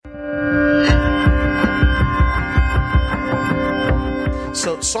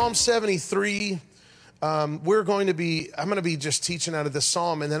Psalm 73, I'm going to be just teaching out of this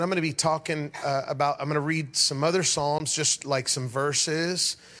Psalm, and then I'm going to be talking I'm going to read some other Psalms, just like some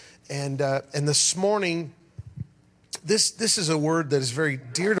verses. And this morning, this is a word that is very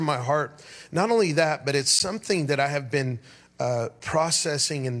dear to my heart. Not only that, but it's something that I have been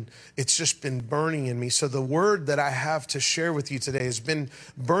processing, and it's just been burning in me. So the word that I have to share with you today has been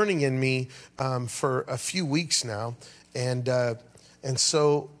burning in me for a few weeks now. And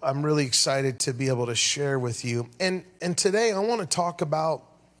so I'm really excited to be able to share with you. And today I want to talk about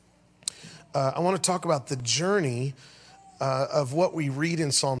the journey of what we read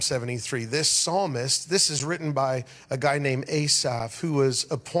in Psalm 73. This psalmist, this is written by a guy named Asaph, who was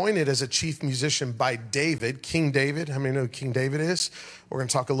appointed as a chief musician by David, King David. How many know who King David is? We're going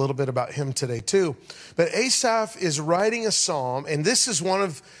to talk a little bit about him today too. But Asaph is writing a psalm, and this is one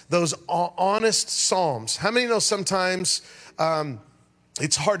of those honest psalms. How many know sometimes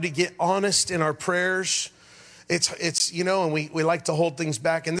it's hard to get honest in our prayers? It's and we like to hold things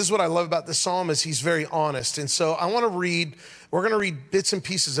back. And this is what I love about this psalm, is he's very honest. And so we're going to read bits and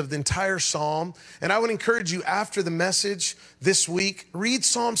pieces of the entire psalm. And I would encourage you, after the message this week, read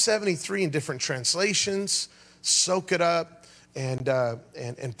Psalm 73 in different translations, soak it up, and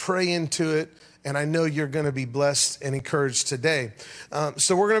pray into it. And I know you're going to be blessed and encouraged today.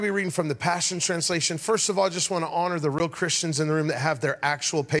 So we're going to be reading from the Passion Translation. First of all, I just want to honor the real Christians in the room that have their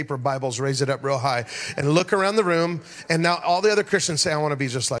actual paper Bibles. Raise it up real high and look around the room. And now all the other Christians say, I want to be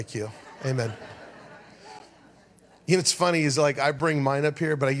just like you. Amen. You know, it's funny is like I bring mine up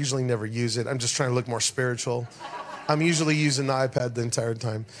here, but I usually never use it. I'm just trying to look more spiritual. I'm usually using the iPad the entire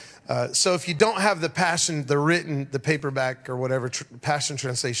time. So if you don't have the Passion, the paperback or whatever, Passion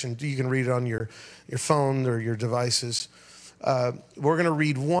Translation, you can read it on your phone or your devices. We're going to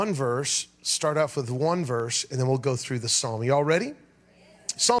read one verse, start off with one verse, and then we'll go through the psalm. You all ready?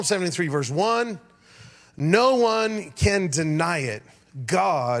 Psalm 73, verse 1. No one can deny it.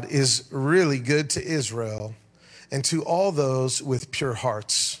 God is really good to Israel and to all those with pure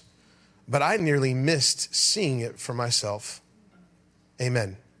hearts. But I nearly missed seeing it for myself.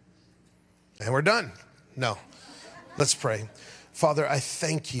 Amen. And we're done. No. Let's pray. Father, I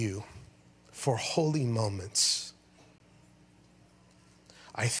thank you for holy moments.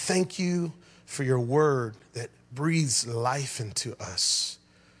 I thank you for your word that breathes life into us.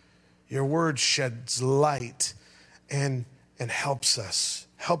 Your word sheds light and helps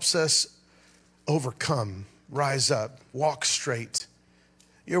us overcome, rise up, walk straight.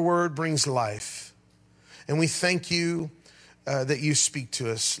 Your word brings life. And we thank you that you speak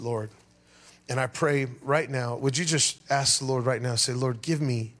to us, Lord. And I pray right now, would you just ask the Lord right now, say, Lord, give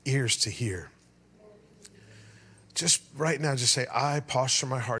me ears to hear. Just right now, just say, I posture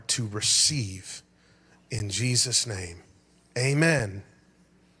my heart to receive in Jesus' name. Amen.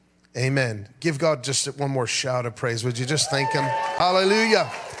 Amen. Give God just one more shout of praise. Would you just thank him? Hallelujah.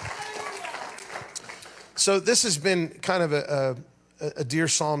 So this has been kind of a dear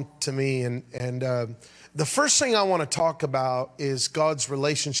psalm to me. And the first thing I want to talk about is God's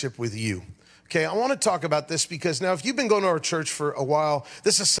relationship with you. Okay, I want to talk about this because now if you've been going to our church for a while,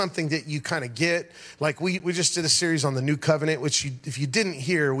 this is something that you kind of get. Like we just did a series on the New Covenant, which if you didn't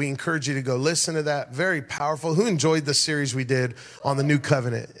hear, we encourage you to go listen to that. Very powerful. Who enjoyed the series we did on the New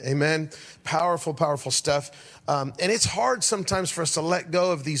Covenant? Amen. Powerful, powerful stuff. And it's hard sometimes for us to let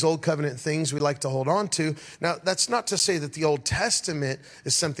go of these old covenant things we like to hold on to. Now, that's not to say that the Old Testament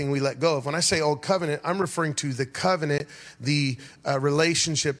is something we let go of. When I say old covenant, I'm referring to the covenant, the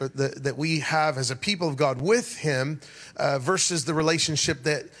relationship that we have as a people of God with him versus the relationship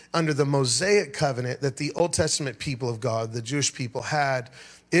that under the Mosaic covenant that the Old Testament people of God, the Jewish people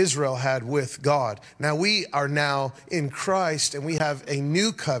Israel had with God. Now we are now in Christ and we have a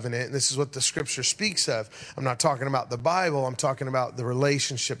new covenant. And this is what the scripture speaks of. I'm not talking about the Bible. I'm talking about the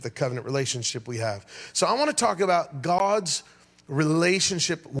relationship, the covenant relationship we have. So I want to talk about God's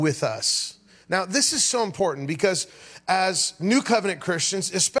relationship with us. Now this is so important because as new covenant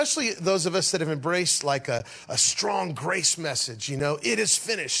Christians, especially those of us that have embraced like a strong grace message, it is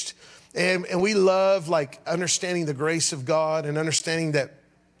finished. And we love like understanding the grace of God and understanding that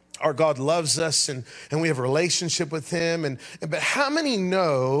our God loves us and we have a relationship with him. But how many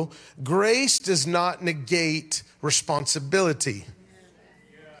know grace does not negate responsibility?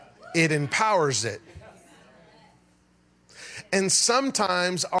 It empowers it. And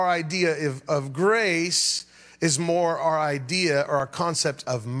sometimes our idea of grace is more our idea or our concept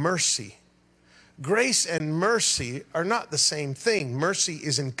of mercy. Grace and mercy are not the same thing. Mercy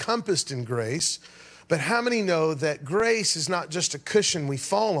is encompassed in grace. But how many know that grace is not just a cushion we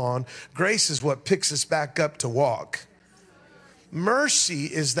fall on? Grace is what picks us back up to walk. Mercy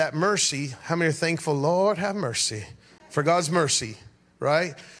is that mercy. How many are thankful? Lord, have mercy for God's mercy,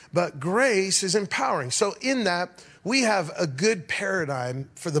 right? But grace is empowering. So in that, we have a good paradigm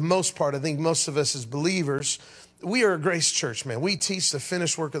for the most part. I think most of us as believers, we are a grace church, man. We teach the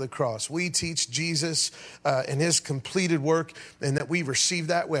finished work of the cross. We teach Jesus and his completed work, and that we receive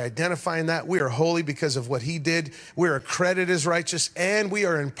that. We identify in that. We are holy because of what he did. We are accredited as righteous, and we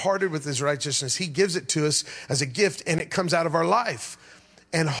are imparted with his righteousness. He gives it to us as a gift, and it comes out of our life.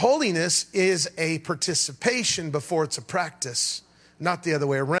 And holiness is a participation before it's a practice, not the other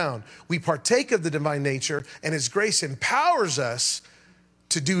way around. We partake of the divine nature, and his grace empowers us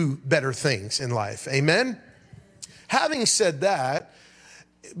to do better things in life. Amen? Having said that,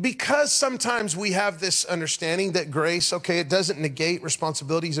 because sometimes we have this understanding that grace, okay, it doesn't negate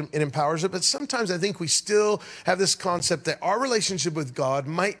responsibilities, it empowers it, but sometimes I think we still have this concept that our relationship with God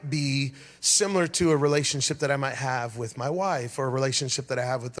might be similar to a relationship that I might have with my wife, or a relationship that I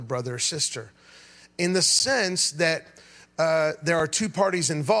have with a brother or sister, in the sense that there are two parties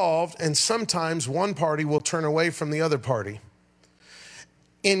involved, and sometimes one party will turn away from the other party.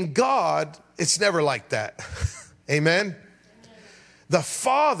 In God, it's never like that. Amen. The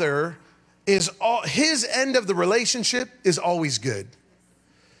Father his end of the relationship is always good.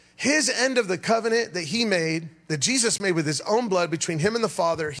 His end of the covenant that he made, that Jesus made with his own blood between him and the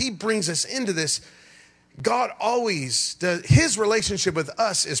Father, he brings us into this. God always does. His relationship with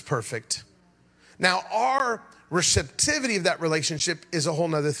us is perfect. Now, our receptivity of that relationship is a whole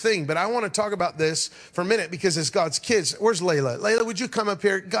nother thing. But I want to talk about this for a minute, because as God's kids, where's Layla? Layla, would you come up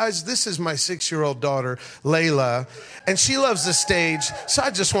here? Guys, this is my 6-year-old daughter, Layla, and she loves the stage. So I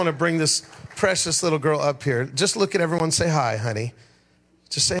just want to bring this precious little girl up here. Just look at everyone. Say hi, honey.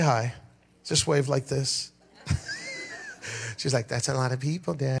 Just say hi. Just wave like this. She's like, that's a lot of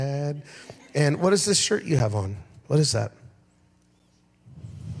people, Dad. And what is this shirt you have on? What is that?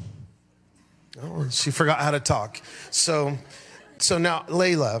 Oh, she forgot how to talk. So now,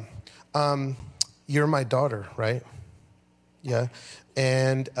 Layla, you're my daughter, right? Yeah.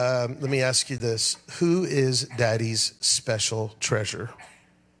 And let me ask you this. Who is Daddy's special treasure?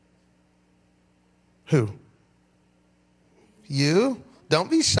 Who? You? Don't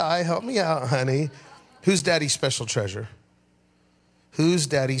be shy. Help me out, honey. Who's Daddy's special treasure? Who's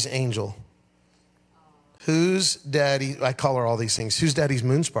Daddy's angel? Who's Daddy? I call her all these things. Who's Daddy's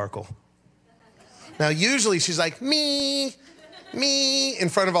moon sparkle? Now, usually she's like, me, in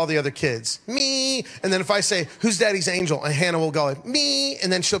front of all the other kids. Me. And then if I say, who's Daddy's angel? And Hannah will go like, me.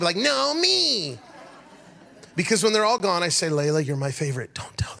 And then she'll be like, no, me. Because when they're all gone, I say, Layla, you're my favorite.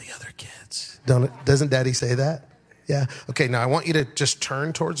 Don't tell the other kids. Doesn't Daddy say that? Yeah. Okay, now I want you to just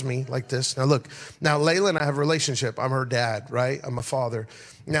turn towards me like this. Now look, now Layla and I have a relationship. I'm her dad, right? I'm a father.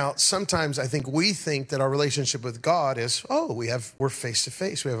 Now, sometimes I think we think that our relationship with God is, we're face to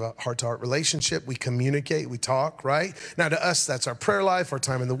face. We have a heart to heart relationship. We communicate, we talk, right? Now to us, that's our prayer life, our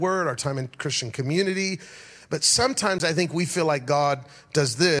time in the Word, our time in Christian community. But sometimes I think we feel like God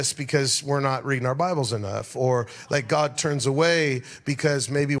does this because we're not reading our Bibles enough, or like God turns away because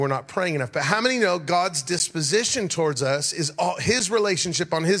maybe we're not praying enough. But how many know God's disposition towards us is his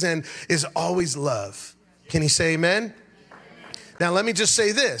relationship on his end is always love? Can you say amen? Now, let me just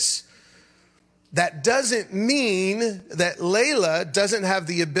say this. That doesn't mean that Layla doesn't have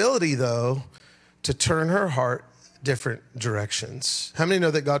the ability, though, to turn her heart different directions. How many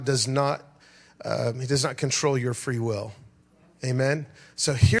know that God does not, he does not control your free will? Amen?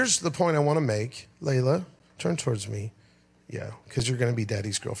 So here's the point I want to make. Layla, turn towards me. Yeah, because you're going to be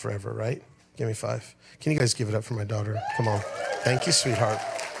Daddy's girl forever, right? Give me 5. Can you guys give it up for my daughter? Come on. Thank you, sweetheart.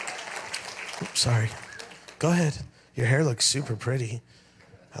 Oops, sorry. Go ahead. Your hair looks super pretty.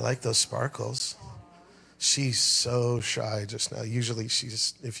 I like those sparkles. She's so shy just now. Usually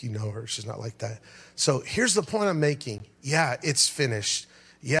if you know her, she's not like that. So here's the point I'm making. Yeah, it's finished.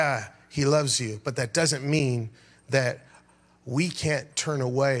 Yeah, he loves you. But that doesn't mean that we can't turn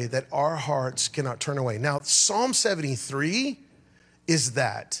away, that our hearts cannot turn away. Now, Psalm 73 is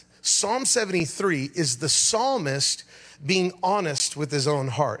that. Psalm 73 is the psalmist being honest with his own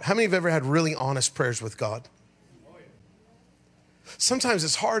heart. How many have ever had really honest prayers with God? Sometimes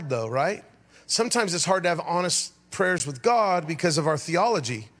it's hard though, right? Sometimes it's hard to have honest prayers with God because of our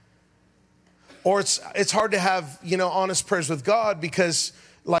theology. Or it's hard to have, honest prayers with God because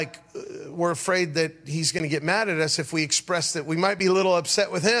we're afraid that he's going to get mad at us if we express that we might be a little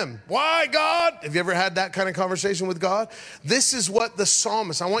upset with him. Why, God? Have you ever had that kind of conversation with God? This is what the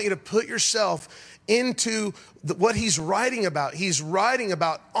psalmist, I want you to put yourself into what he's writing about. He's writing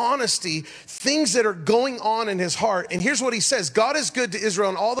about honesty, things that are going on in his heart. And here's what he says. God is good to Israel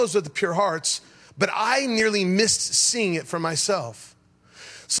and all those with the pure hearts. but I nearly missed seeing it for myself.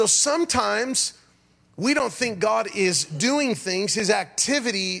 So sometimes we don't think God is doing things. His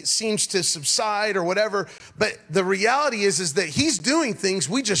activity seems to subside or whatever. But the reality is that he's doing things.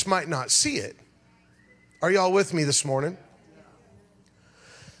 We just might not see it. Are y'all with me this morning?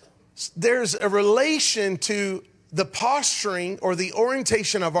 There's a relation to the posturing or the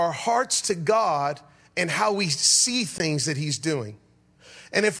orientation of our hearts to God and how we see things that he's doing.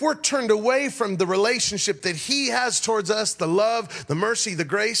 And if we're turned away from the relationship that he has towards us, the love, the mercy, the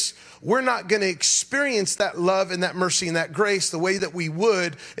grace, we're not going to experience that love and that mercy and that grace the way that we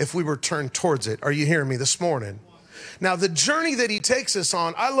would if we were turned towards it. Are you hearing me this morning? Now, the journey that he takes us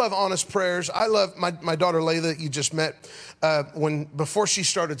on, I love honest prayers. I love my daughter Layla that you just met. Before she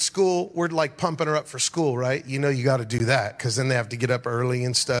started school, we're like pumping her up for school, right? You know, you got to do that because then they have to get up early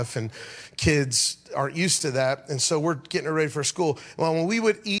and stuff, and kids aren't used to that. And so we're getting her ready for school. Well, when we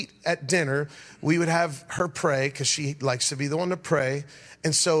would eat at dinner, we would have her pray because she likes to be the one to pray.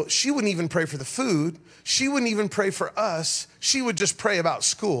 And so she wouldn't even pray for the food. She wouldn't even pray for us. She would just pray about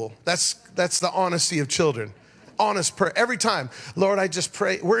school. That's the honesty of children. Honest prayer every time. Lord, I just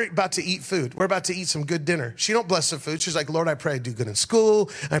pray. We're about to eat food. We're about to eat some good dinner. She don't bless the food. She's like, Lord, I pray I do good in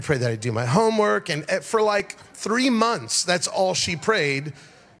school. I pray that I do my homework. And for like 3 months, that's all she prayed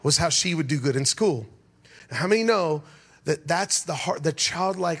was how she would do good in school. Now, how many know that that's the heart, the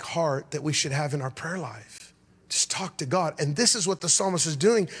childlike heart that we should have in our prayer life? Just talk to God. And this is what the psalmist is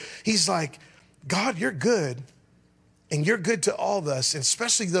doing. He's like, God, you're good. And you're good to all of us, and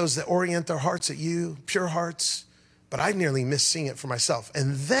especially those that orient their hearts at you, pure hearts. But I nearly missed seeing it for myself.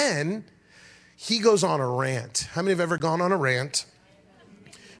 And then he goes on a rant. How many have ever gone on a rant?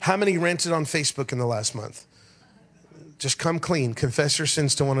 How many ranted on Facebook in the last month? Just come clean. Confess your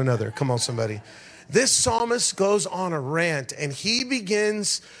sins to one another. Come on, somebody. This psalmist goes on a rant, and he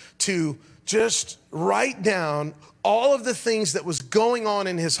begins to just write down all of the things that was going on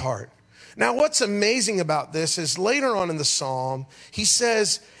in his heart. Now, what's amazing about this is later on in the psalm, he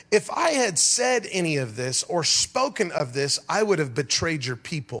says, if I had said any of this or spoken of this, I would have betrayed your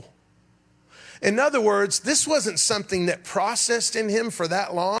people. In other words, this wasn't something that processed in him for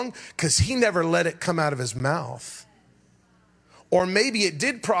that long because he never let it come out of his mouth. Or maybe it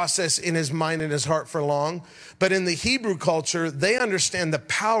did process in his mind and his heart for long, but in the Hebrew culture, they understand the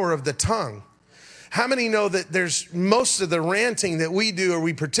power of the tongue. How many know that there's most of the ranting that we do or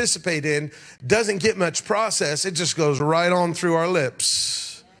we participate in doesn't get much process. It just goes right on through our lips.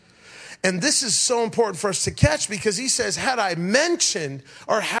 And this is so important for us to catch because he says, had I mentioned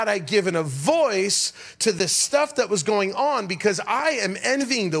or had I given a voice to the stuff that was going on, because I am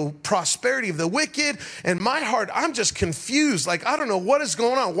envying the prosperity of the wicked, and my heart, I'm just confused. Like, I don't know what is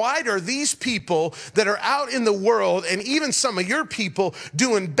going on. Why are these people that are out in the world, and even some of your people,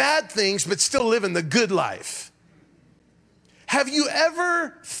 doing bad things but still living the good life? Have you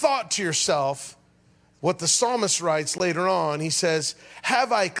ever thought to yourself, what the psalmist writes later on, he says,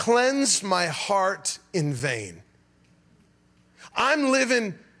 have I cleansed my heart in vain? I'm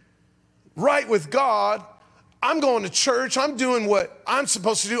living right with God. I'm going to church. I'm doing what I'm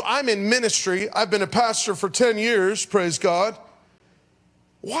supposed to do. I'm in ministry. I've been a pastor for 10 years, praise God.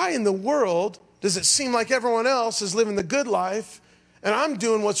 Why in the world does it seem like everyone else is living the good life and I'm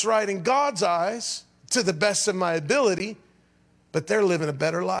doing what's right in God's eyes to the best of my ability, but they're living a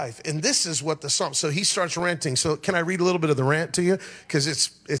better life? And this is what the psalm, so he starts ranting. So can I read a little bit of the rant to you? Because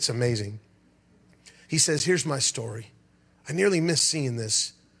it's amazing. He says, here's my story. I nearly missed seeing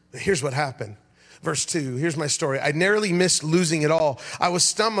this, but here's what happened. Verse 2, here's my story. I narrowly missed losing it all. I was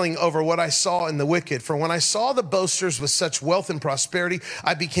stumbling over what I saw in the wicked. For when I saw the boasters with such wealth and prosperity,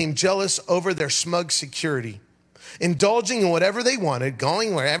 I became jealous over their smug security. Indulging in whatever they wanted,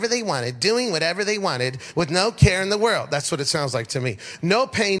 going wherever they wanted, doing whatever they wanted with no care in the world. That's what it sounds like to me. No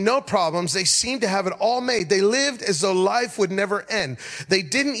pain, no problems. They seemed to have it all made. They lived as though life would never end. They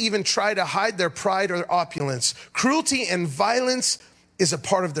didn't even try to hide their pride or their opulence. Cruelty and violence is a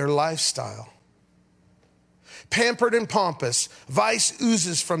part of their lifestyle. Pampered and pompous, vice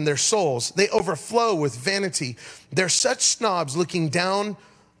oozes from their souls. They overflow with vanity. They're such snobs looking down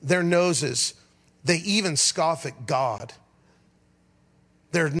their noses. They even scoff at God.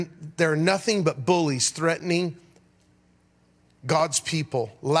 They're nothing but bullies threatening God's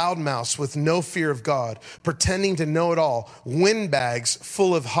people, loudmouths with no fear of God, pretending to know it all, windbags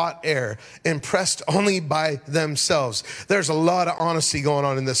full of hot air, impressed only by themselves. There's a lot of honesty going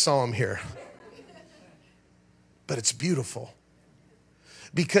on in this psalm here. But it's beautiful.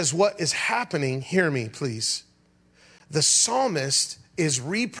 Because what is happening, hear me please, the psalmist is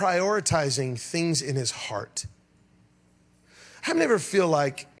reprioritizing things in his heart. How many ever feel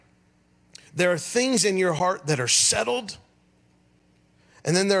like there are things in your heart that are settled,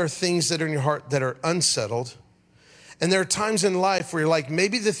 and then there are things that are in your heart that are unsettled. And there are times in life where you're like,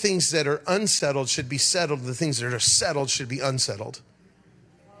 maybe the things that are unsettled should be settled. The things that are settled should be unsettled.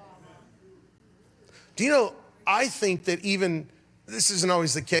 Do you know, I think that even, this isn't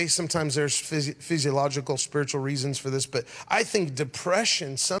always the case. Sometimes there's physiological, spiritual reasons for this. But I think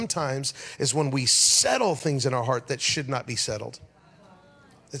depression sometimes is when we settle things in our heart that should not be settled.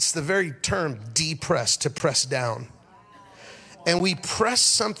 It's the very term depress, to press down. And we press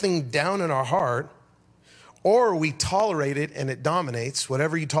something down in our heart, or we tolerate it and it dominates.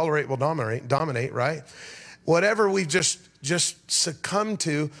 Whatever you tolerate will dominate, right? Whatever we just succumb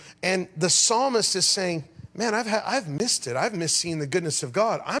to. And the psalmist is saying, man, I've missed it. I've missed seeing the goodness of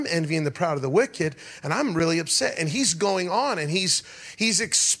God. I'm envying the proud of the wicked, and I'm really upset. And he's going on, and he's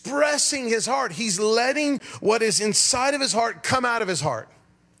expressing his heart. He's letting what is inside of his heart come out of his heart.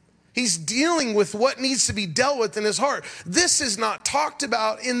 He's dealing with what needs to be dealt with in his heart. This is not talked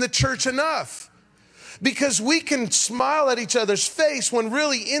about in the church enough. Because we can smile at each other's face when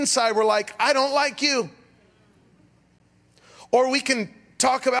really inside we're like, I don't like you. Or we can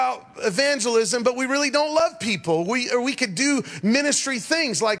talk about evangelism, but we really don't love people. We could do ministry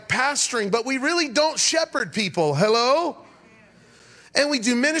things like pastoring, but we really don't shepherd people. Hello? And we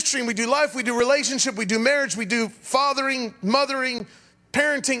do ministry, and we do life, we do relationship, we do marriage, we do fathering, mothering,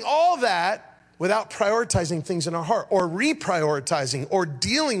 parenting, all that, without prioritizing things in our heart, or reprioritizing, or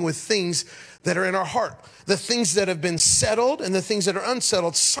dealing with things that are in our heart. The things that have been settled and the things that are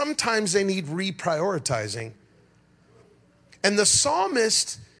unsettled, sometimes they need reprioritizing. And the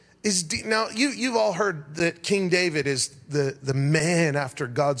psalmist is, now you've all heard that King David is the man after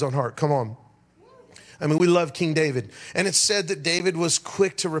God's own heart. Come on. I mean, we love King David. And it's said that David was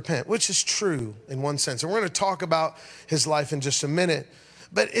quick to repent, which is true in one sense. And we're going to talk about his life in just a minute.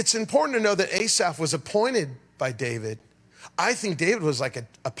 But it's important to know that Asaph was appointed by David. I think David was like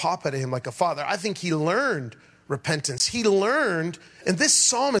a papa to him, like a father. I think he learned repentance. He learned, and this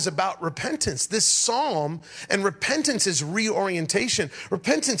psalm is about repentance. This psalm, and repentance is reorientation.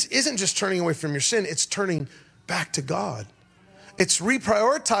 Repentance isn't just turning away from your sin, it's turning back to God. It's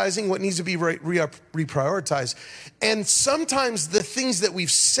reprioritizing what needs to be reprioritized. And sometimes the things that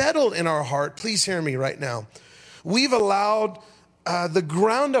we've settled in our heart, please hear me right now, we've allowed the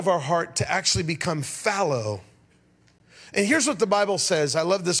ground of our heart to actually become fallow. And here's what the Bible says. I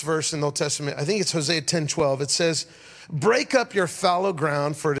love this verse in the Old Testament. I think it's Hosea 10:12. It says, break up your fallow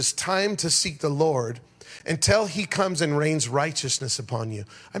ground, for it is time to seek the Lord until he comes and rains righteousness upon you.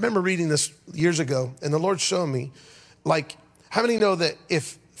 I remember reading this years ago, and the Lord showed me, like, how many know that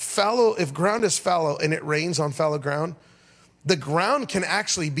if ground is fallow and it rains on fallow ground, the ground can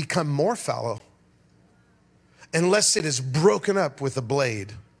actually become more fallow unless it is broken up with a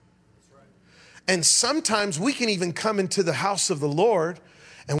blade. And sometimes we can even come into the house of the Lord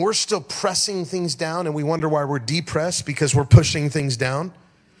and we're still pressing things down, and we wonder why we're depressed, because we're pushing things down.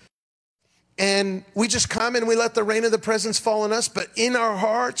 And we just come and we let the rain of the presence fall on us, but in our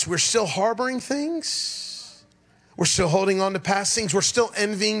hearts, we're still harboring things. We're still holding on to past things. We're still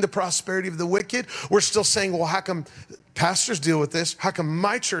envying the prosperity of the wicked. We're still saying, well, how come pastors deal with this? How come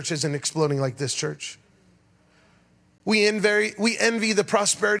my church isn't exploding like this church? We envy the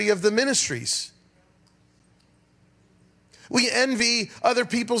prosperity of the ministries. We envy other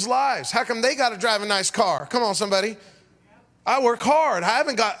people's lives. How come they got to drive a nice car? Come on, somebody. I work hard. I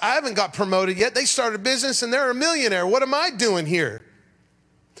haven't got promoted yet. They started a business and they're a millionaire. What am I doing here?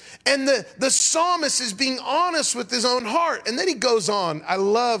 And the psalmist is being honest with his own heart. And then he goes on. I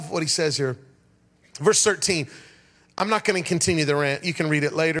love what he says here. Verse 13. I'm not going to continue the rant. You can read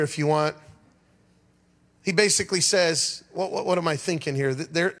it later if you want. He basically says, what am I thinking here?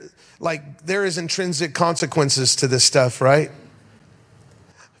 There is intrinsic consequences to this stuff, right?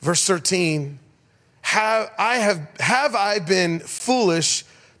 Verse 13, have I been foolish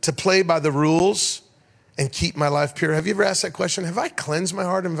to play by the rules and keep my life pure? Have you ever asked that question? Have I cleansed my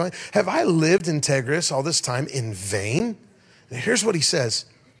heart in vain? Have I lived integrous all this time in vain? And here's what he says.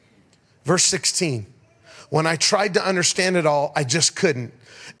 Verse 16, when I tried to understand it all, I just couldn't.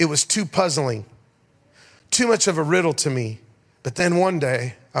 It was too puzzling. Too much of a riddle to me. But then one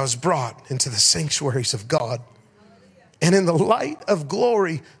day I was brought into the sanctuaries of God. And in the light of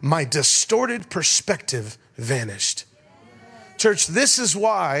glory, my distorted perspective vanished. Church, this is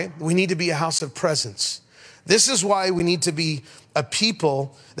why we need to be a house of presence. This is why we need to be a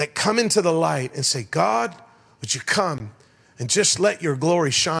people that come into the light and say, God, would you come and just let your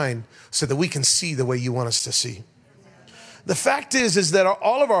glory shine so that we can see the way you want us to see. The fact is that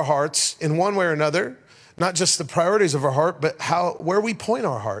all of our hearts, in one way or another, not just the priorities of our heart, but where we point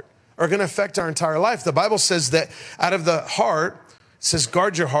our heart, are going to affect our entire life. The Bible says that out of the heart, it says,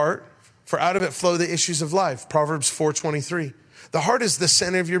 guard your heart, for out of it flow the issues of life. Proverbs 4:23. The heart is the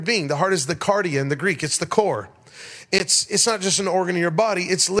center of your being. The heart is the cardia in the Greek. It's the core. It's not just an organ in your body.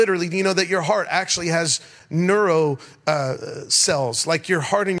 It's literally, you know, that your heart actually has neuro cells, like your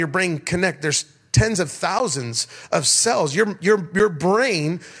heart and your brain connect. There's tens of thousands of cells. Your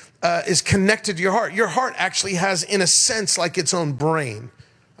brain is connected to your heart. Your heart actually has, in a sense, like its own brain.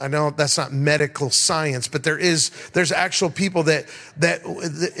 I know that's not medical science, but there's actual people that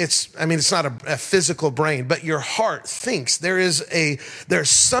it's not a physical brain, but your heart thinks. There's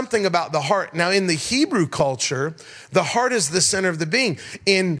something about the heart. Now, in the Hebrew culture, the heart is the center of the being.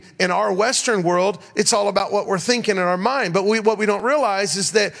 In our Western world, it's all about what we're thinking in our mind. But what we don't realize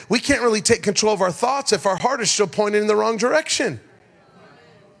is that we can't really take control of our thoughts if our heart is still pointed in the wrong direction.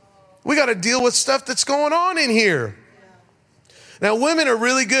 We got to deal with stuff that's going on in here. Now, women are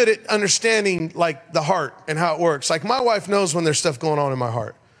really good at understanding like the heart and how it works. Like my wife knows when there's stuff going on in my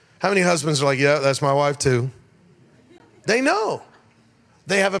heart. How many husbands are like, yeah, that's my wife too? They know.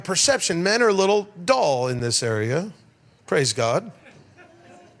 They have a perception. Men are a little dull in this area. Praise God.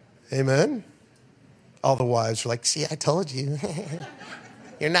 Amen. All the wives are like, see, I told you.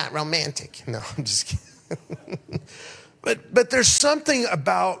 You're not romantic. No, I'm just kidding. But there's something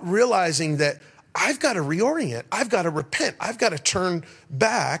about realizing that I've got to reorient. I've got to repent. I've got to turn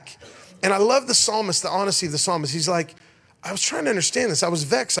back. And I love the psalmist, the honesty of the psalmist. He's like, I was trying to understand this. I was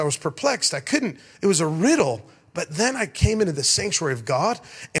vexed. I was perplexed. I couldn't. It was a riddle. But then I came into the sanctuary of God,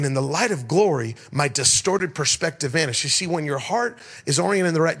 and in the light of glory, my distorted perspective vanished. You see, when your heart is oriented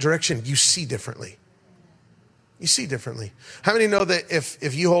in the right direction, you see differently. You see differently. How many know that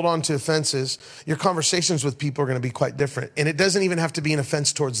if you hold on to offenses, your conversations with people are going to be quite different? And it doesn't even have to be an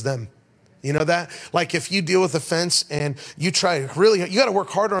offense towards them. You know that? Like if you deal with offense and you try really, you got to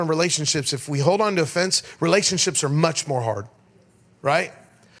work harder on relationships. If we hold on to offense, relationships are much more hard, right?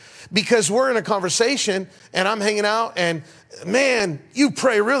 Because we're in a conversation and I'm hanging out and man, you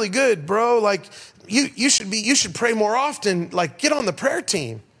pray really good, bro. Like you should pray more often. Like get on the prayer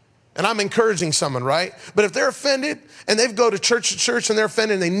team. And I'm encouraging someone, right? But if they're offended and they go to church and they're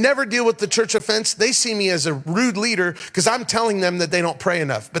offended and they never deal with the church offense, they see me as a rude leader because I'm telling them that they don't pray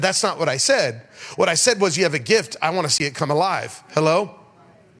enough. But that's not what I said. What I said was you have a gift. I want to see it come alive. Hello?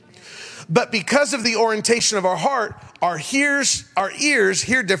 But because of the orientation of our heart, our ears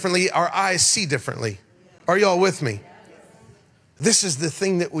hear differently, our eyes see differently. Are y'all with me? This is the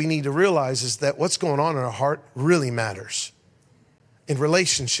thing that we need to realize is that what's going on in our heart really matters. In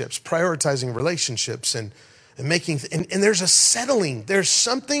relationships, prioritizing relationships and making, and there's a settling. There's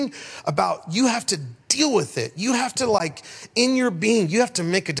something about you have to deal with it. You have to like in your being, you have to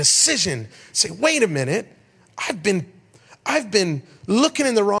make a decision. Say, wait a minute, I've been looking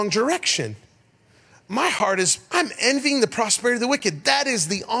in the wrong direction. My heart is, I'm envying the prosperity of the wicked. That is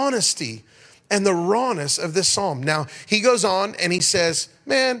the honesty and the rawness of this psalm. Now, he goes on and he says,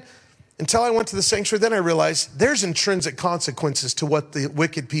 man, until I went to the sanctuary, then I realized there's intrinsic consequences to what the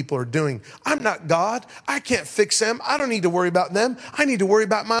wicked people are doing. I'm not God. I can't fix them. I don't need to worry about them. I need to worry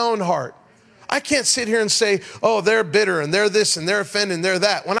about my own heart. I can't sit here and say, oh, they're bitter and they're this and they're offended and they're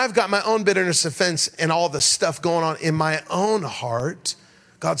that. When I've got my own bitterness, offense, and all the stuff going on in my own heart,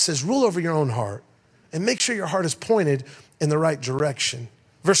 God says, rule over your own heart and make sure your heart is pointed in the right direction.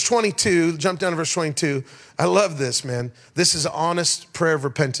 Verse 22, jump down to verse 22. I love this, man. This is an honest prayer of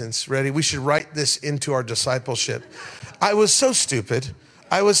repentance. Ready? We should write this into our discipleship. I was so stupid.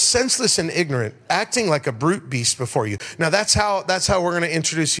 I was senseless and ignorant, acting like a brute beast before you. Now that's how we're going to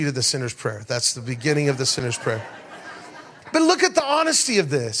introduce you to the sinner's prayer. That's the beginning of the sinner's prayer. But look at the honesty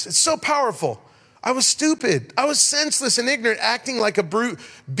of this. It's so powerful. I was stupid. I was senseless and ignorant, acting like a brute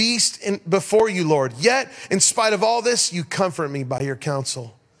beast before you, Lord. Yet, in spite of all this, you comfort me by your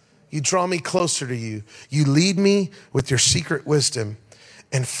counsel. You draw me closer to you. You lead me with your secret wisdom.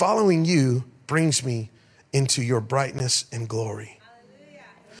 And following you brings me into your brightness and glory. Hallelujah.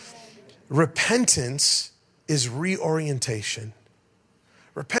 Repentance is reorientation.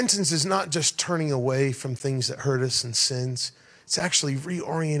 Repentance is not just turning away from things that hurt us and sins. It's actually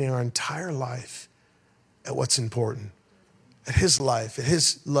reorienting our entire life at what's important, at his life, at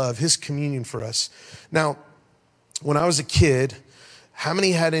his love, his communion for us. Now, when I was a kid, how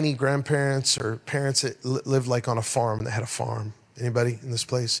many had any grandparents or parents that lived like on a farm and they had a farm? Anybody in this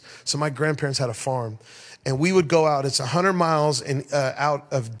place? So my grandparents had a farm and we would go out. It's 100 miles out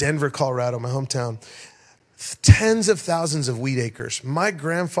of Denver, Colorado, my hometown. Tens of thousands of wheat acres. My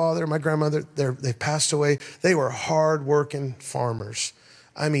grandfather, my grandmother, they passed away. They were hardworking farmers.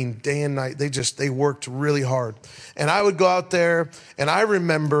 I mean, day and night. They worked really hard. And I would go out there, and I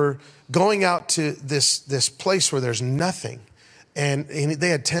remember going out to this place where there's nothing. And they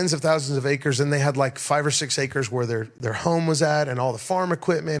had tens of thousands of acres, and they had like 5 or 6 acres where their home was at, and all the farm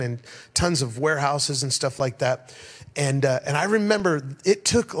equipment and tons of warehouses and stuff like that. And I remember it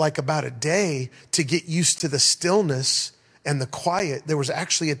took like about a day to get used to the stillness and the quiet. There was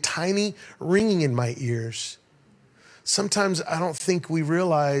actually a tiny ringing in my ears. Sometimes I don't think we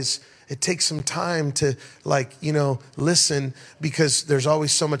realize it takes some time to listen, because there's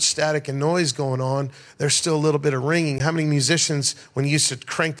always so much static and noise going on. There's still a little bit of ringing. How many musicians, when you used to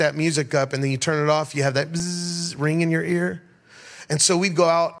crank that music up and then you turn it off, you have that bzzz ring in your ear? And so we'd go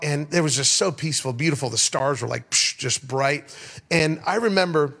out, and it was just so peaceful, beautiful. The stars were like just bright. And I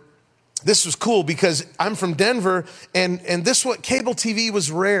remember this was cool because I'm from Denver, and this what cable TV was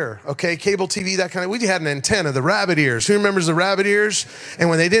rare, okay? Cable TV, that kind of, we had an antenna, the rabbit ears. Who remembers the rabbit ears? And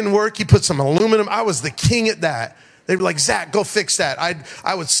when they didn't work, you put some aluminum. I was the king at that. They were like, Zach, go fix that. I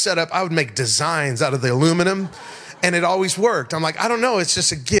would make designs out of the aluminum, and it always worked. I'm like, I don't know, it's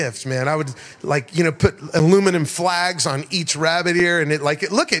just a gift, man. I would put aluminum flags on each rabbit ear, and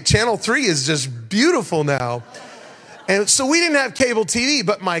look at Channel 3 is just beautiful now. And so we didn't have cable TV,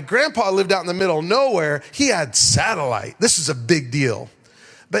 but my grandpa lived out in the middle of nowhere. He had satellite. This is a big deal.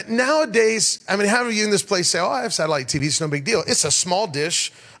 But nowadays, I mean, how many of you in this place say, oh, I have satellite TV, it's no big deal. It's a small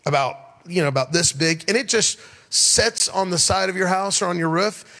dish about this big, and it just sets on the side of your house or on your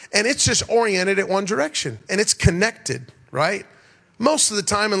roof, and it's just oriented at one direction, and it's connected, right? Most of the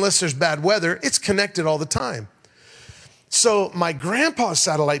time, unless there's bad weather, it's connected all the time. So my grandpa's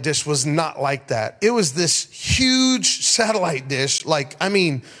satellite dish was not like that. It was this huge satellite dish.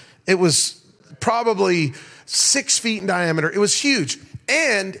 It was probably 6 feet in diameter. It was huge.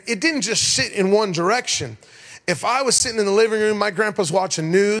 And it didn't just sit in one direction. If I was sitting in the living room, my grandpa's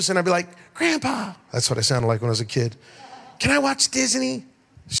watching news, and I'd be like, Grandpa, that's what I sounded like when I was a kid. Can I watch Disney?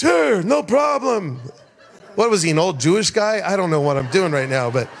 Sure, no problem. What was he, an old Jewish guy? I don't know what I'm doing right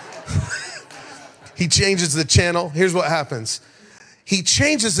now, but... He changes the channel. Here's what happens. He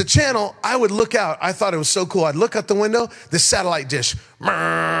changes the channel. I would look out. I thought it was so cool. I'd look out the window. The satellite dish,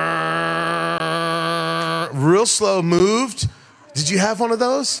 real slow, moved. Did you have one of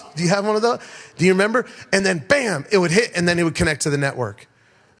those? Do you have one of those? Do you remember? And then bam, it would hit, and then it would connect to the network.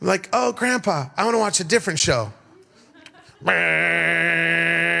 I'm like, oh, Grandpa, I want to watch a different show.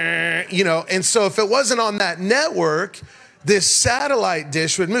 And so if it wasn't on that network, this satellite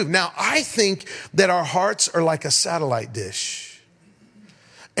dish would move. Now, I think that our hearts are like a satellite dish.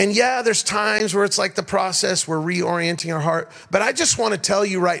 And yeah, there's times where it's like the process, we're reorienting our heart. But I just want to tell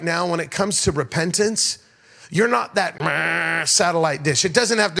you right now, when it comes to repentance, you're not that satellite dish. It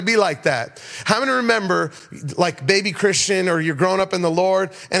doesn't have to be like that. How many remember, like baby Christian, or you're growing up in the Lord,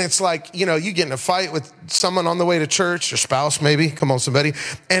 and it's like, you get in a fight with someone on the way to church, your spouse maybe, come on somebody,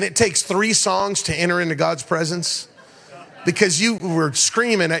 and it takes 3 songs to enter into God's presence? Because you were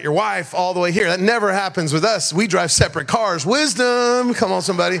screaming at your wife all the way here. That never happens with us. We drive separate cars. Wisdom. Come on,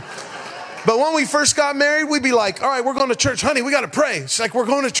 somebody. But when we first got married, we'd be like, all right, we're going to church. Honey, we got to pray. She's like, we're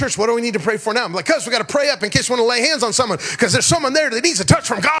going to church. What do we need to pray for now? I'm like, cuz we got to pray up in case we want to lay hands on someone, because there's someone there that needs a touch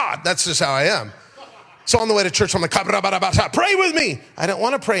from God. That's just how I am. So on the way to church, I'm like, pray with me. I don't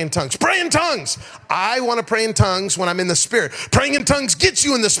want to pray in tongues. Pray in tongues. I want to pray in tongues when I'm in the Spirit. Praying in tongues gets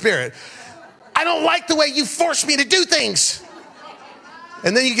you in the Spirit. I don't like the way you force me to do things.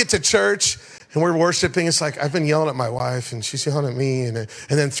 And then you get to church, and we're worshiping. It's like, I've been yelling at my wife, and she's yelling at me, and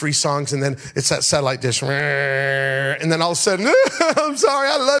then 3 songs, and then it's that satellite dish. And then all of a sudden, I'm sorry,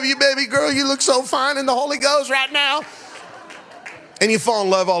 I love you, baby girl. You look so fine in the Holy Ghost right now. And you fall in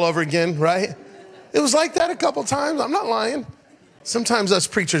love all over again, right? It was like that a couple times. I'm not lying. Sometimes us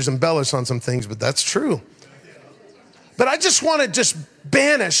preachers embellish on some things, but that's true. But I just want to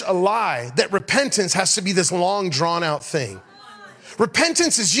banish a lie that repentance has to be this long, drawn-out thing.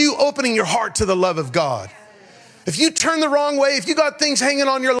 Repentance is you opening your heart to the love of God. If you turn the wrong way, if you got things hanging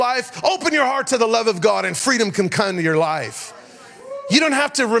on your life, open your heart to the love of God, and freedom can come to your life. You don't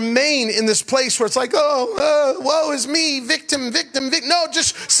have to remain in this place where it's like, woe is me, victim. No,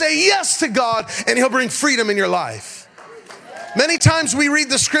 just say yes to God, and He'll bring freedom in your life. Many times we read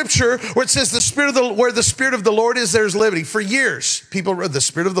the scripture where it says where the Spirit of the Lord is, there's liberty. For years, people read the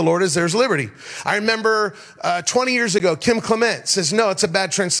Spirit of the Lord is, there's liberty. I remember 20 years ago, Kim Clement says, no, it's a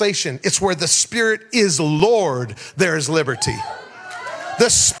bad translation. It's where the Spirit is Lord, there is liberty. The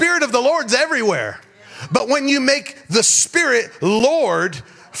Spirit of the Lord's everywhere. But when you make the Spirit Lord,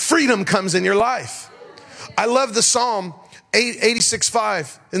 freedom comes in your life. I love the Psalm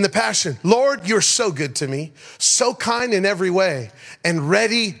 86:5 in the Passion. Lord, you're so good to me, so kind in every way, and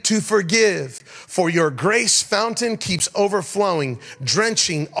ready to forgive. For your grace fountain keeps overflowing,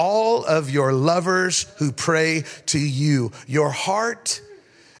 drenching all of your lovers who pray to you. Your heart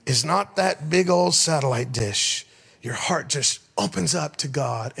is not that big old satellite dish. Your heart just opens up to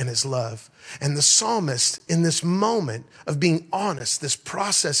God and his love. And the psalmist, in this moment of being honest, this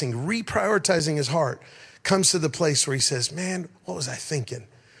processing, reprioritizing his heart, comes to the place where he says, man, what was I thinking?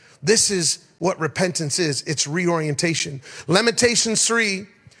 This is what repentance is. It's reorientation. Lamentations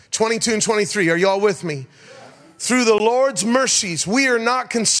 3:22 and 23. Are y'all with me? Through the Lord's mercies, we are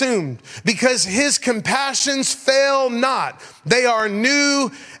not consumed because his compassions fail not. They are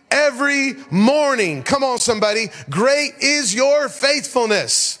new every morning. Come on, somebody. Great is your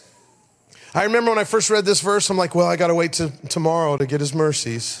faithfulness. I remember when I first read this verse, I'm like, well, I got to wait till tomorrow to get his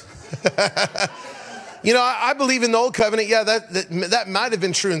mercies. You know, I believe in the old covenant. Yeah, that might have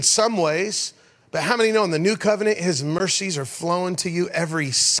been true in some ways. But how many know in the new covenant, his mercies are flowing to you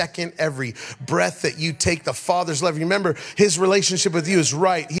every second, every breath that you take? The Father's love. Remember, his relationship with you is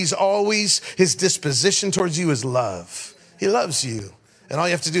right. He's always, his disposition towards you is love. He loves you. And all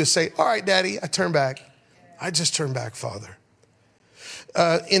you have to do is say, all right, Daddy, I turn back. I just turn back, Father.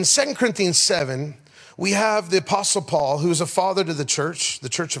 In 2 Corinthians 7, we have the Apostle Paul, who is a father to the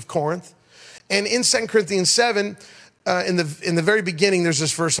church of Corinth. And in 2 Corinthians 7, in the very beginning, there's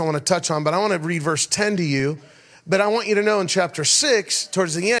this verse I want to touch on, but I want to read verse 10 to you. But I want you to know in chapter 6,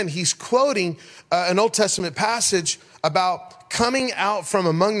 towards the end, he's quoting an Old Testament passage about coming out from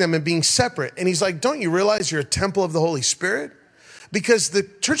among them and being separate. And he's like, don't you realize you're a temple of the Holy Spirit? Because the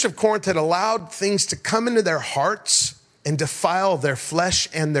church of Corinth had allowed things to come into their hearts and defile their flesh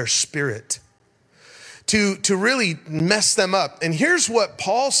and their spirit, to really mess them up. And here's what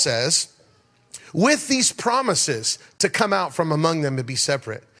Paul says with these promises to come out from among them and be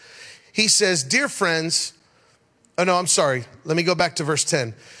separate. He says, dear friends, let me go back to verse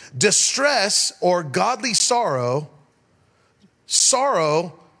 10. Distress or godly sorrow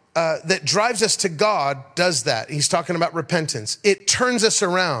that drives us to God does that. He's talking about repentance. It turns us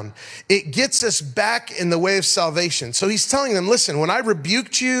around. It gets us back in the way of salvation. So he's telling them, listen, when I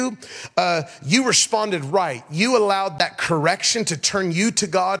rebuked you, you responded right. You allowed that correction to turn you to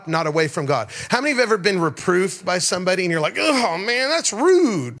God, not away from God. How many have ever been reproved by somebody and you're like, oh man, that's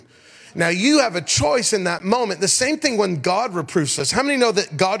rude? Now you have a choice in that moment. The same thing when God reproves us. How many know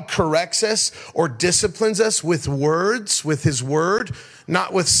that God corrects us or disciplines us with words, with his word,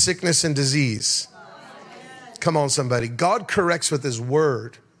 not with sickness and disease? Come on, somebody. God corrects with his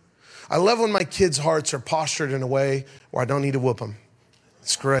word. I love when my kids' hearts are postured in a way where I don't need to whoop them.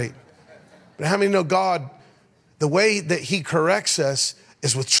 It's great. But how many know God, the way that he corrects us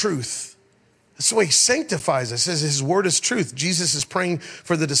is with truth? That's the way he sanctifies us. His word is truth. Jesus is praying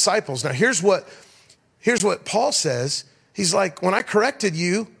for the disciples. Now, here's what Paul says. He's like, when I corrected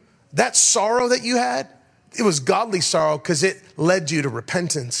you, that sorrow that you had, it was godly sorrow because it led you to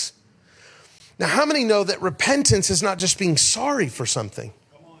repentance. Now, how many know that repentance is not just being sorry for something?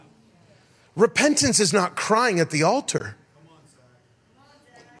 Repentance is not crying at the altar.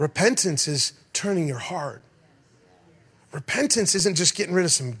 Repentance is turning your heart. Repentance isn't just getting rid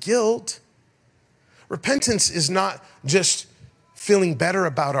of some guilt. Repentance is not just feeling better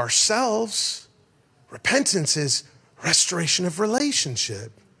about ourselves. Repentance is restoration of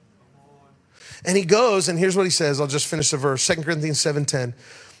relationship. And he goes, and here's what he says. I'll just finish the verse. 2 Corinthians 7:10.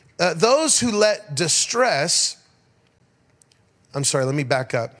 Those who let distress, let me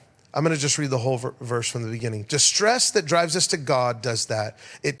back up. I'm going to just read the whole verse from the beginning. Distress that drives us to God does that.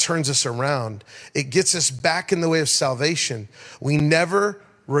 It turns us around. It gets us back in the way of salvation. We never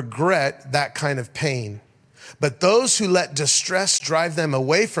regret that kind of pain. But those who let distress drive them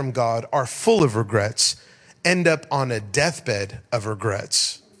away from God are full of regrets, end up on a deathbed of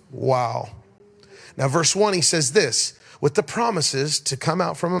regrets. Wow. Now, verse 1, he says this, with the promises to come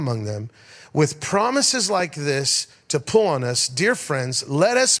out from among them, with promises like this to pull on us, dear friends,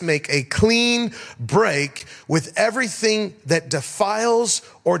 let us make a clean break with everything that defiles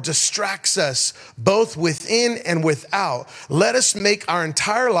or distracts us, both within and without. Let us make our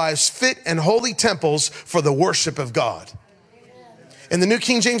entire lives fit and holy temples for the worship of God. In the New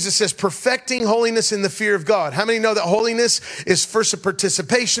King James, it says, perfecting holiness in the fear of God. How many know that holiness is first a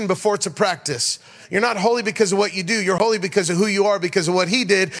participation before it's a practice? You're not holy because of what you do. You're holy because of who you are, because of what he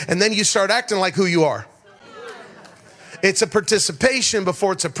did. And then you start acting like who you are. It's a participation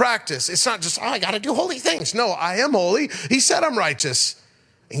before it's a practice. It's not just, I got to do holy things. No, I am holy. He said I'm righteous.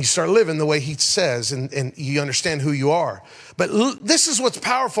 And you start living the way he says, and you understand who you are. But this is what's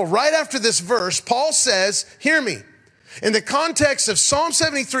powerful. Right after this verse, Paul says, hear me. In the context of Psalm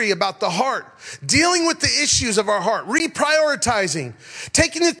 73 about the heart, dealing with the issues of our heart, reprioritizing,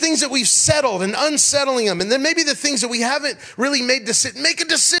 taking the things that we've settled and unsettling them, and then maybe the things that we haven't really made make a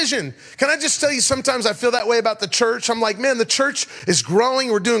decision. Can I just tell you, sometimes I feel that way about the church. I'm like, man, the church is growing,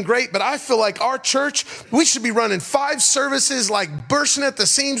 we're doing great, but I feel like our church, we should be running 5 services like bursting at the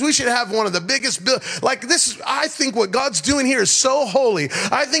seams. We should have one of the biggest, like this, I think what God's doing here is so holy.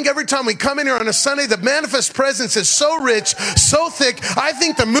 I think every time we come in here on a Sunday, the manifest presence is so rich, so thick. I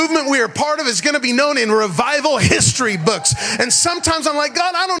think the movement we are part of is going to be known in revival history books. And sometimes I'm like,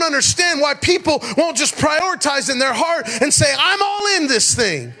 God, I don't understand why people won't just prioritize in their heart and say, I'm all in this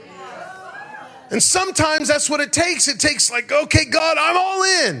thing. And sometimes that's what it takes. It takes like, okay, God, I'm all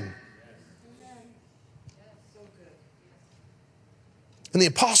in. And the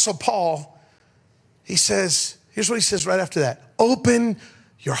Apostle Paul, he says, here's what he says right after that. Open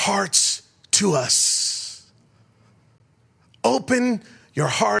your hearts to us. Open your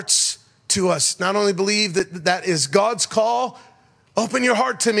hearts to us. Not only believe that that is God's call, open your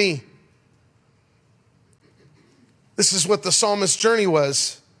heart to me. This is what the psalmist's journey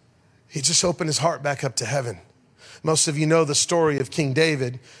was. He just opened his heart back up to heaven. Most of you know the story of King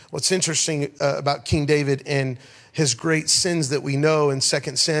David. What's interesting about King David and his great sins that we know in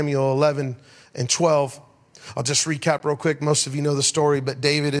 2 Samuel 11 and 12. I'll just recap real quick. Most of you know the story, but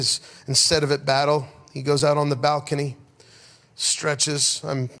David is, instead of at battle, he goes out on the balcony, stretches,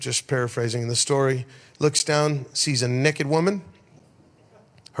 I'm just paraphrasing the story, looks down, sees a naked woman.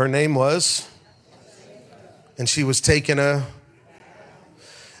 Her name was, and she was taking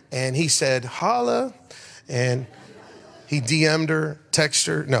and he said, holla, and he DM'd her, texted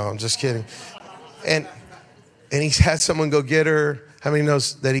her. No, I'm just kidding. And he had someone go get her. How many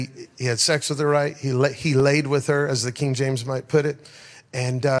knows that he had sex with her, right? He laid with her, as the King James might put it,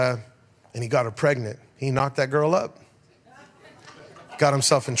 and he got her pregnant. He knocked that girl up. Got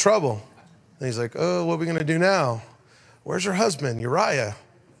himself in trouble. And he's like, oh, what are we going to do now? Where's her husband, Uriah,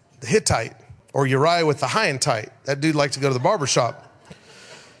 the Hittite, or Uriah with the high and tight? That dude liked to go to the barbershop.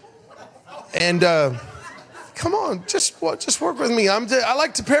 And come on, just work with me. I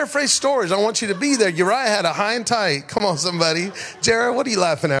like to paraphrase stories. I want you to be there. Uriah had a high and tight. Come on, somebody. Jared, what are you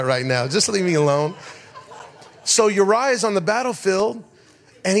laughing at right now? Just leave me alone. So Uriah is on the battlefield,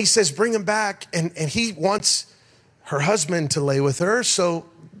 and he says, bring him back. And he wants her husband to lay with her. So,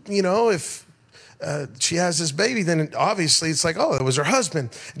 you know, if she has this baby, then obviously it's like, oh, it was her husband.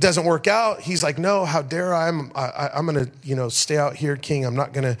 It doesn't work out. He's like, no, how dare I? I'm going to, stay out here, King. I'm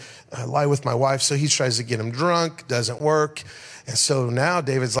not going to lie with my wife. So he tries to get him drunk. Doesn't work. And so now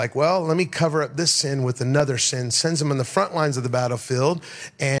David's like, well, let me cover up this sin with another sin. Sends him on the front lines of the battlefield.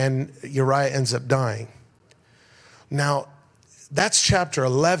 And Uriah ends up dying. Now, that's chapter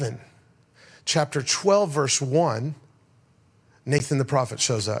 11. Chapter 12, verse 1, Nathan the prophet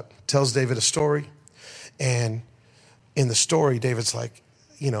shows up, tells David a story. And in the story, David's like,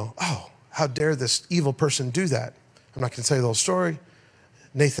 oh, how dare this evil person do that? I'm not going to tell you the whole story.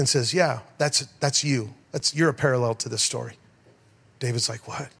 Nathan says, yeah, that's you. You're a parallel to this story. David's like,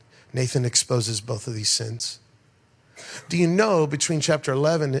 what? Nathan exposes both of these sins. Do you know between chapter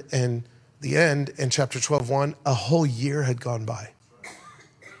 11 and the end and chapter 12:1, a whole year had gone by?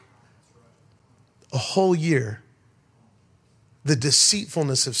 A whole year. The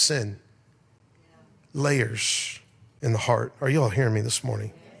deceitfulness of sin layers in the heart. Are you all hearing me this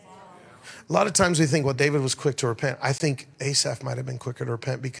morning? A lot of times we think, well, David was quick to repent. I think Asaph might have been quicker to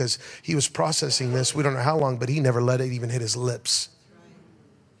repent because he was processing this. We don't know how long, but he never let it even hit his lips.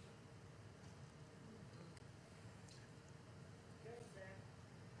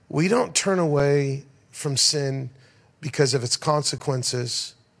 We don't turn away from sin because of its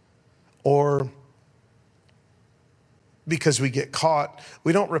consequences or because we get caught.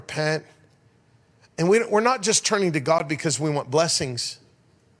 We don't repent. And we're not just turning to God because we want blessings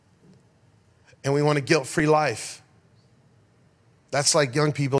and we want a guilt-free life. That's like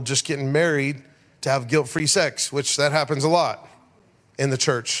young people just getting married to have guilt-free sex, which that happens a lot in the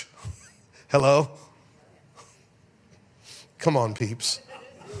church. Hello? Come on, peeps.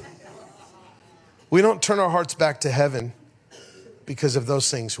 We don't turn our hearts back to heaven because of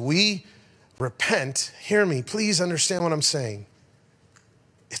those things. We repent. Hear me. Please understand what I'm saying.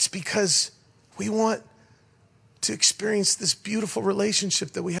 It's because we want to experience this beautiful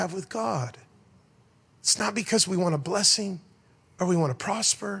relationship that we have with God. It's not because we want a blessing or we want to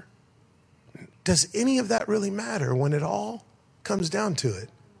prosper. Does any of that really matter when it all comes down to it?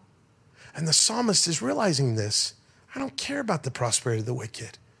 And the psalmist is realizing this. I don't care about the prosperity of the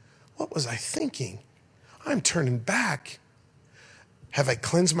wicked. What was I thinking? I'm turning back. Have I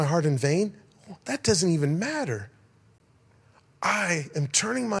cleansed my heart in vain? Well, that doesn't even matter. I am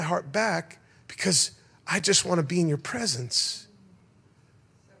turning my heart back because I just want to be in your presence.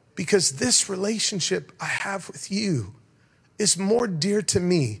 Because this relationship I have with you is more dear to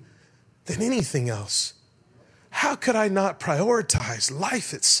me than anything else. How could I not prioritize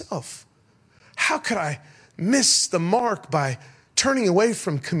life itself? How could I miss the mark by turning away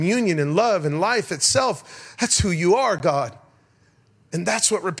from communion and love and life itself? That's who you are, God. And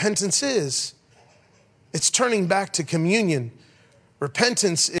that's what repentance is. It's turning back to communion.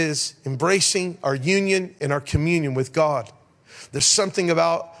 Repentance is embracing our union and our communion with God. There's something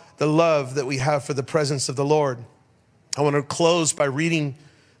about the love that we have for the presence of the Lord. I want to close by reading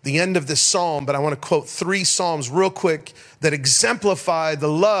the end of this psalm, but I want to quote 3 psalms real quick that exemplify the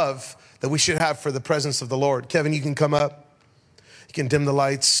love that we should have for the presence of the Lord. Kevin, you can come up. You can dim the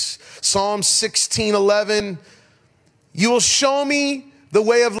lights. Psalm 16:11. You will show me the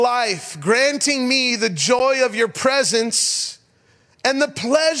way of life, granting me the joy of your presence and the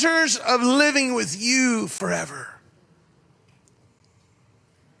pleasures of living with you forever.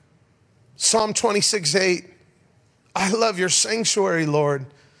 Psalm 26:8. I love your sanctuary, Lord.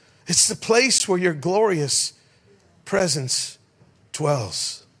 It's the place where your glorious presence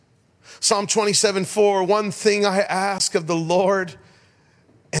dwells. Psalm 27:4. One thing I ask of the Lord,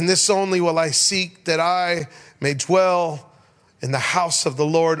 and this only will I seek, that I may dwell in the house of the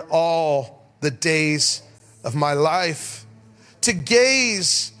Lord all the days of my life, to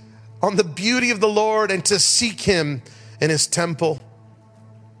gaze on the beauty of the Lord and to seek him in his temple.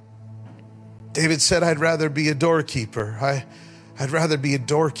 David said, I'd rather be a doorkeeper. I'd rather be a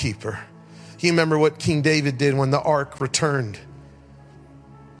doorkeeper. You remember what King David did when the ark returned?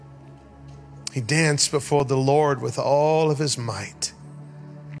 He danced before the Lord with all of his might.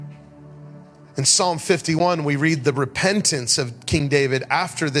 In Psalm 51, we read the repentance of King David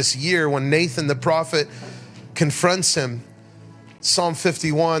after this year when Nathan the prophet confronts him. Psalm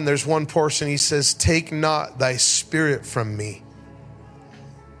 51, there's one portion, he says, take not thy spirit from me.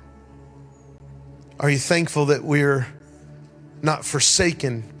 Are you thankful that we're not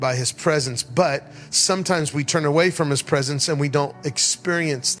forsaken by his presence? But sometimes we turn away from his presence and we don't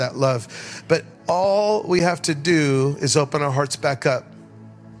experience that love. But all we have to do is open our hearts back up.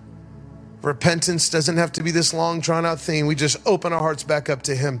 Repentance doesn't have to be this long, drawn out thing. We just open our hearts back up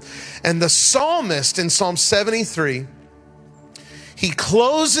to him. And the psalmist in Psalm 73, he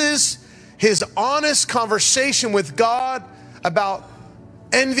closes his honest conversation with God about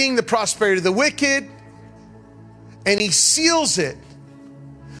envying the prosperity of the wicked, and he seals it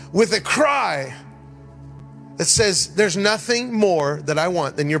with a cry that says, there's nothing more that I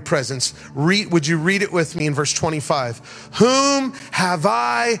want than your presence. Would you read it with me in verse 25? Whom have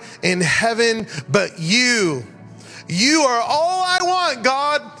I in heaven but you? You are all I want,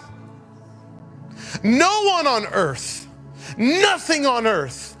 God. No one on earth, nothing on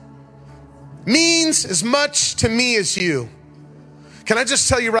earth means as much to me as you. Can I just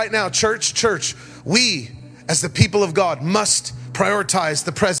tell you right now, church, we as the people of God must prioritize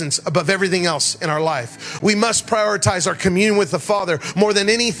the presence above everything else in our life. We must prioritize our communion with the Father more than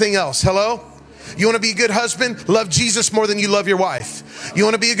anything else. Hello? You want to be a good husband? Love Jesus more than you love your wife. You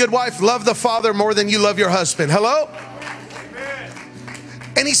want to be a good wife? Love the Father more than you love your husband. Hello? Amen.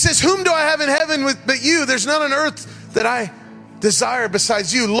 And he says, whom do I have in heaven but you? There's none on earth that I desire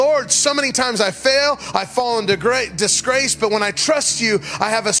besides you. Lord, so many times I fail, I fall into great disgrace, but when I trust you,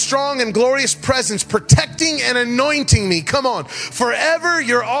 I have a strong and glorious presence protecting and anointing me. Come on. Forever,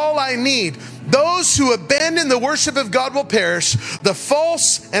 you're all I need. Those who abandon the worship of God will perish. The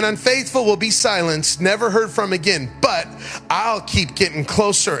false and unfaithful will be silenced, never heard from again. But I'll keep getting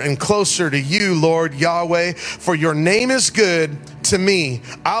closer and closer to you, Lord Yahweh, for your name is good to me.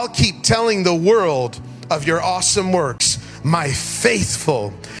 I'll keep telling the world of your awesome works. My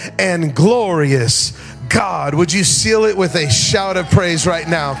faithful and glorious God. Would you seal it with a shout of praise right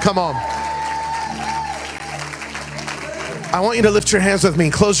now? Come on. I want you to lift your hands with me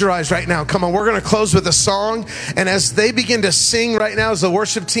and close your eyes right now. Come on, we're going to close with a song. And as they begin to sing right now, as the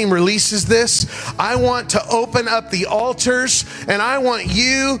worship team releases this, I want to open up the altars and I want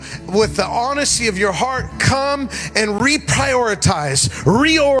you, with the honesty of your heart, come and reprioritize,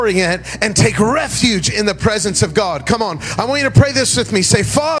 reorient, and take refuge in the presence of God. Come on, I want you to pray this with me. Say,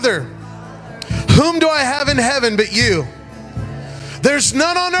 Father, whom do I have in heaven but you? There's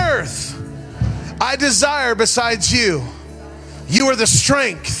none on earth I desire besides you. You are the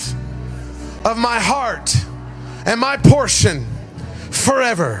strength of my heart and my portion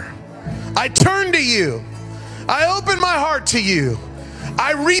forever. I turn to you. I open my heart to you.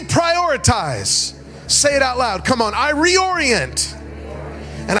 I reprioritize. Say it out loud. Come on. I reorient.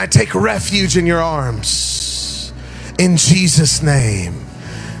 And I take refuge in your arms. In Jesus' name.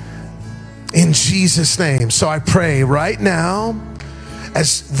 In Jesus' name. So I pray right now,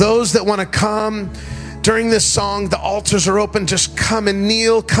 as those that want to come during this song, the altars are open. Just come and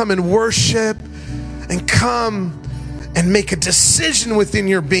kneel, come and worship, and come and make a decision within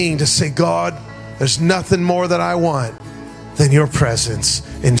your being to say, God, there's nothing more that I want than your presence.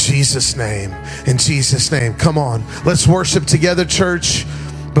 In Jesus' name. In Jesus' name. Come on. Let's worship together, church,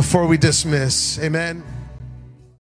 before we dismiss. Amen.